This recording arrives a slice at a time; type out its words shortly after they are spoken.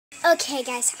Okay,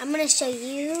 guys, I'm gonna show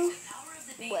you.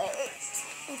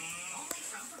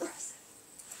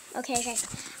 Okay, guys,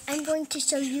 I'm going to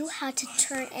show you how to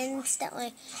turn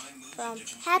instantly from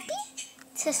happy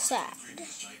to sad.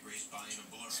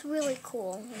 It's really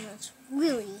cool, and it's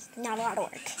really not a lot of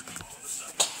work.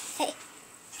 Hey.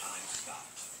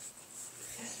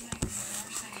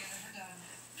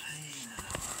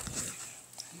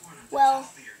 Well,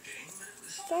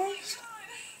 first,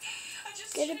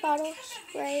 get a bottle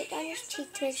spray on your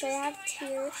cheek to make sure you have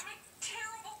tears.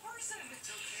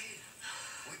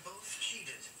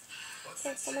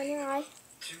 Okay, some on your eye.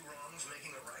 2 wrongs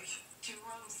making a right? 2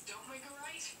 wrongs don't make a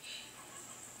right?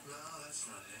 No, that's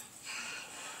not it.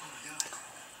 Oh my God.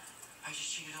 I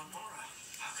just cheated on Laura.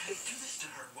 How can I do this to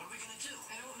her? What are we gonna do?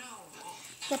 I don't know.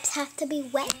 Lips have to be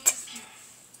wet.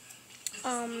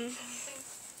 Of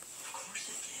course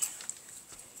it did.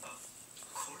 Of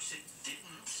course it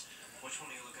didn't. Which one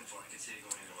are you looking for? I can see it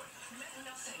going either way. It meant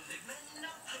nothing. It meant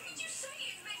nothing. How did you say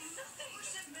it meant nothing? Of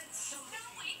course it meant something.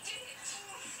 No, it didn't.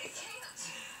 It can't.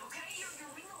 Okay?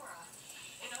 You're with Laura.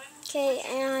 And I'm... Okay,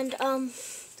 and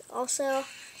also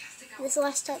this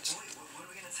last touch. What are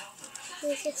we gonna tell them?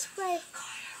 There's a spray.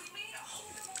 We made a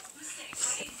horrible mistake,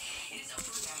 right? It is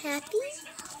over. Happy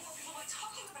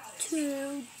to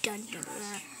dun dun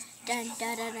dun dun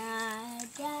dun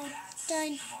dun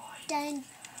dun dun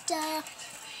dun.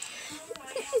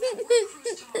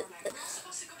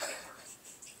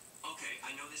 Okay,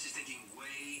 I know this is thinking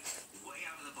way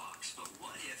out of the box, but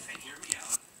what if, and hear me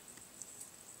out,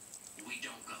 we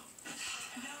don't go?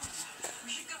 No, we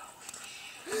should go.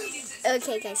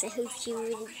 Okay, guys, I hope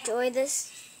you enjoyed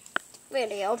this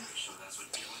video.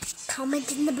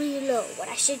 Comment in the below what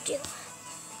I should do.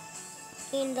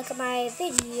 And look at my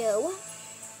video.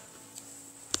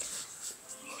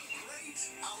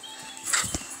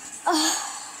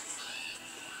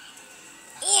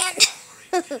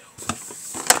 And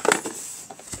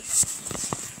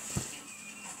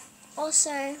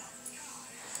also,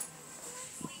 I need you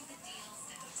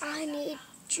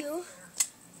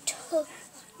to look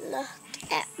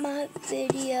at my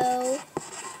video.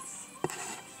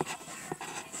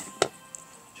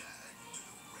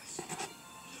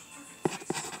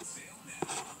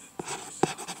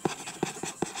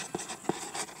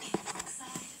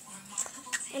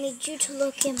 I need you to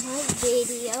look at my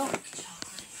video.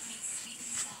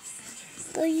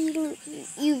 The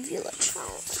uvula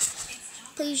challenge.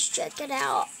 Please check it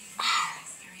out.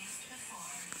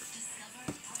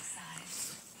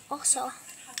 Also,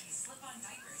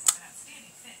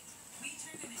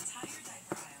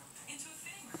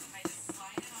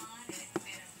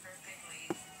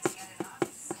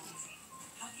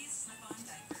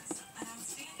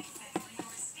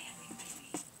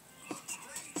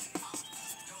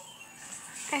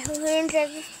 I hope you enjoyed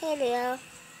this video.